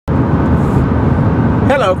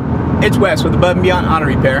Hello, it's Wes with Above and Beyond Auto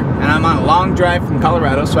Repair, and I'm on a long drive from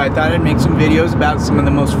Colorado, so I thought I'd make some videos about some of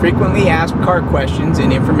the most frequently asked car questions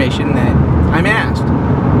and information that I'm asked.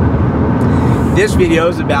 This video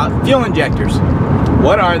is about fuel injectors.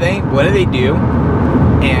 What are they? What do they do?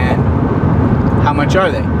 And how much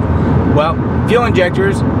are they? Well, fuel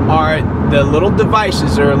injectors are the little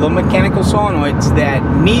devices or little mechanical solenoids that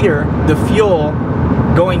meter the fuel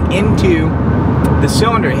going into the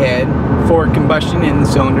cylinder head for combustion in the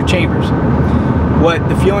cylinder chambers. What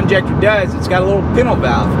the fuel injector does, it's got a little pintle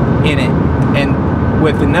valve in it, and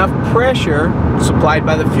with enough pressure supplied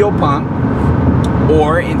by the fuel pump,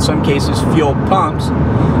 or in some cases fuel pumps,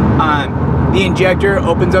 the injector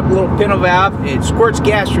opens up a little pintle valve, it squirts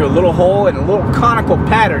gas through a little hole in a little conical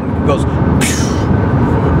pattern, it goes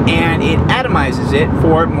and it atomizes it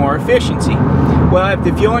for more efficiency. Well, if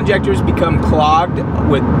the fuel injectors become clogged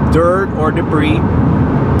with dirt or debris,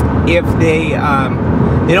 if they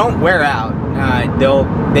don't wear out,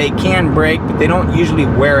 they can break, but they don't usually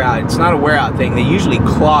wear out. It's not a wear out thing. They usually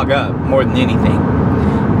clog up more than anything.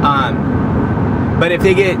 But if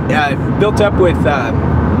they get built up with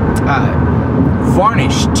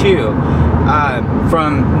varnish too,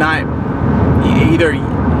 from not either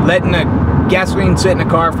letting a gasoline sit in a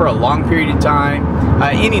car for a long period of time,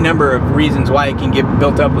 any number of reasons why it can get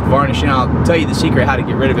built up with varnish, and I'll tell you the secret how to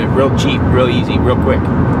get rid of it real cheap, real easy, real quick.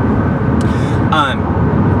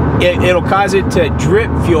 It'll cause it to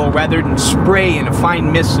drip fuel rather than spray in a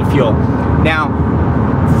fine mist of fuel. Now,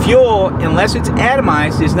 fuel, unless it's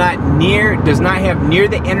atomized, does not have near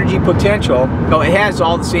the energy potential. Though it has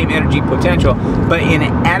all the same energy potential, but in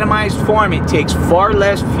an atomized form, it takes far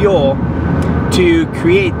less fuel to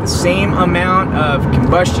create the same amount of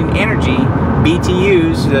combustion energy,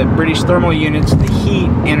 BTUs, the British thermal units, the heat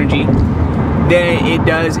energy, than it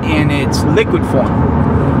does in its liquid form.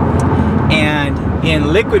 And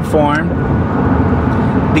in liquid form,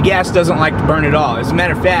 the gas doesn't like to burn at all. As a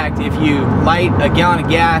matter of fact, if you light a gallon of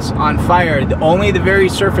gas on fire, only the very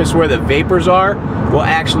surface where the vapors are will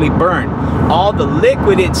actually burn. All the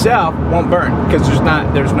liquid itself won't burn because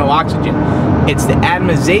there's no oxygen. It's the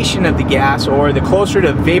atomization of the gas, or the closer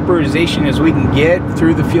to vaporization as we can get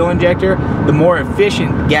through the fuel injector, the more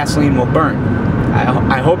efficient gasoline will burn.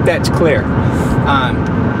 I hope that's clear.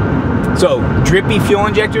 So drippy fuel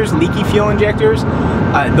injectors, leaky fuel injectors,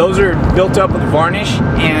 those are built up with varnish,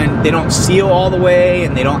 and they don't seal all the way,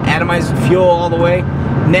 and they don't atomize the fuel all the way.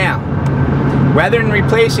 Now, rather than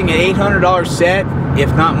replacing an $800 set,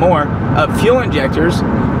 if not more, of fuel injectors,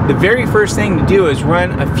 the very first thing to do is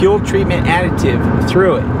run a fuel treatment additive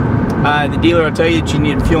through it. The dealer will tell you that you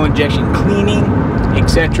need a fuel injection cleaning,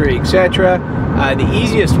 etc., etc. The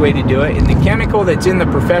easiest way to do it, and the chemical that's in the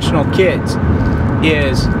professional kits,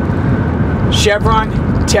 is Chevron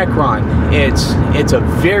Techron. It's a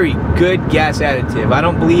very good gas additive. I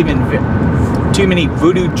don't believe in too many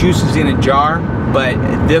voodoo juices in a jar, but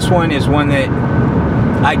this one is one that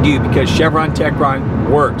I do because Chevron Techron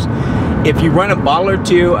works. If you run a bottle or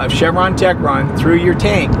two of Chevron Techron through your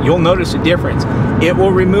tank, you'll notice a difference. It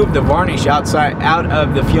will remove the varnish out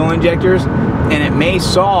of the fuel injectors, and it may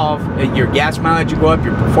solve your gas mileage will go up,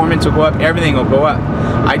 your performance will go up, everything will go up.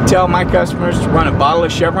 I tell my customers to run a bottle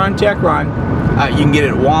of Chevron Techron. You can get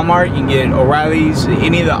it at Walmart, you can get it at O'Reilly's,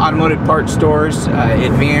 any of the automotive parts stores,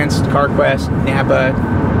 Advanced, CarQuest, Napa,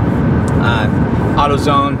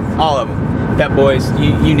 AutoZone, all of them. Pep Boys,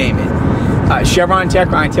 you name it. Chevron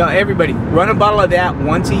Techron, I tell everybody, run a bottle of that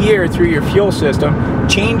once a year through your fuel system.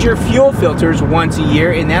 Change your fuel filters once a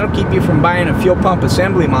year, and that'll keep you from buying a fuel pump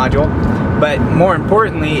assembly module. But more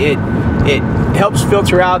importantly, it helps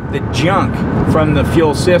filter out the junk from the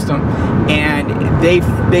fuel system, and they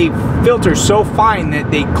filter so fine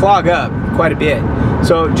that they clog up quite a bit.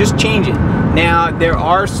 So just change it. Now, there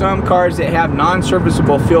are some cars that have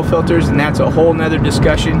non-serviceable fuel filters, and that's a whole nother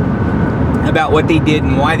discussion about what they did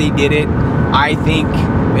and why they did it. I think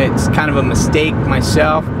it's kind of a mistake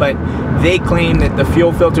myself, but they claim that the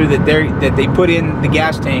fuel filter that they put in the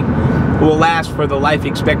gas tank will last for the life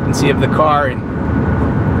expectancy of the car, and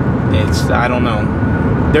I don't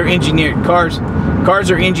know. They're engineered. Cars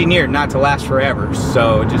are engineered not to last forever,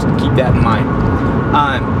 so just keep that in mind.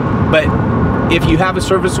 But if you have a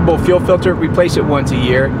serviceable fuel filter, replace it once a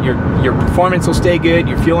year. Your performance will stay good.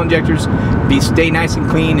 Your fuel injectors stay nice and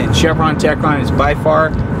clean. And Chevron Techron is by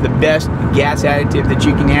far the best gas additive that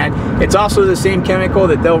you can add. It's also the same chemical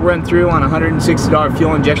that they'll run through on a $160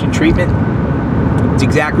 fuel injection treatment. It's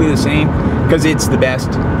exactly the same because it's the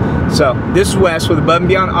best. So this is Wes with Above and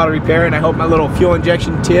Beyond Auto Repair, and I hope my little fuel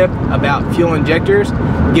injection tip about fuel injectors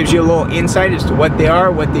gives you a little insight as to what they are,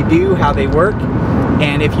 what they do, how they work.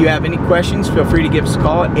 And if you have any questions, feel free to give us a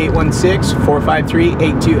call at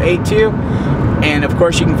 816-453-8282. And of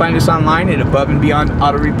course, you can find us online at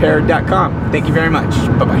aboveandbeyondautorepair.com. Thank you very much.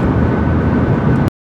 Bye-bye.